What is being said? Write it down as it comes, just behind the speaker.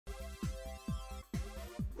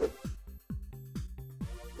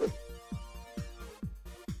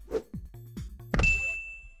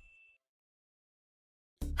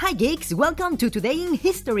Hi geeks, welcome to Today in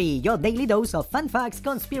History, your daily dose of fun facts,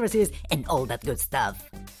 conspiracies, and all that good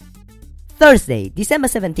stuff. Thursday, December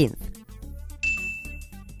 17th.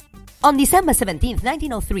 On December 17,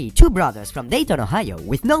 1903, two brothers from Dayton, Ohio,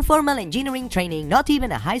 with no formal engineering training, not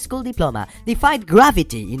even a high school diploma, defied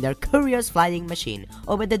gravity in their curious flying machine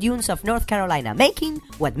over the dunes of North Carolina, making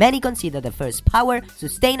what many consider the first power,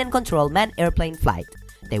 sustain, and control manned airplane flight.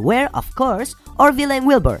 They were, of course, Orville and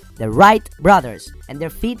Wilbur, the Wright Brothers, and their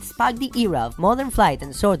feats sparked the era of modern flight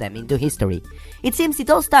and soared them into history. It seems it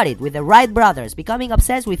all started with the Wright Brothers becoming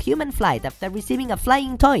obsessed with human flight after receiving a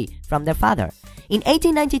flying toy from their father. In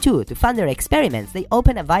 1892, to fund their experiments, they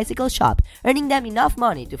opened a bicycle shop, earning them enough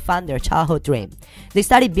money to fund their childhood dream. They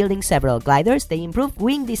started building several gliders, they improved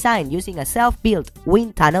wing design using a self-built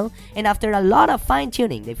wind tunnel, and after a lot of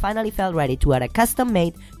fine-tuning, they finally felt ready to add a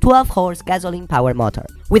custom-made 12-horse gasoline-powered motor.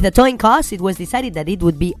 With the toin coss, it was decided that it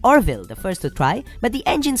would be Orville the first to try, but the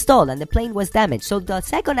engine stalled and the plane was damaged, so the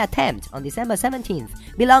second attempt on December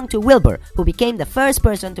 17th belonged to Wilbur, who became the first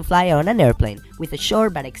person to fly on an airplane with a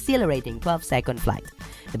short but exhilarating 12-second flight.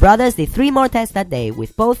 The brothers did 3 more tests that day,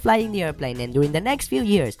 with both flying the airplane, and during the next few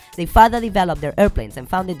years, they further developed their airplanes and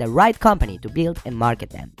founded the Wright Company to build and market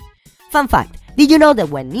them. Fun fact, did you know that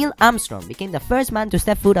when Neil Armstrong became the first man to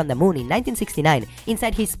step foot on the moon in 1969,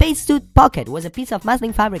 inside his spacesuit pocket was a piece of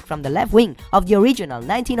muslin fabric from the left wing of the original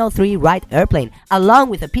 1903 Wright airplane, along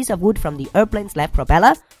with a piece of wood from the airplane's left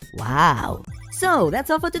propeller? Wow! So, that's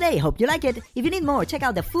all for today. Hope you like it. If you need more, check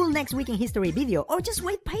out the full Next Week in History video, or just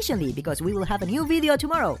wait patiently because we will have a new video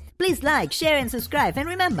tomorrow. Please like, share, and subscribe. And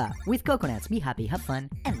remember, with coconuts, be happy, have fun,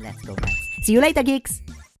 and let's go nuts. See you later, geeks!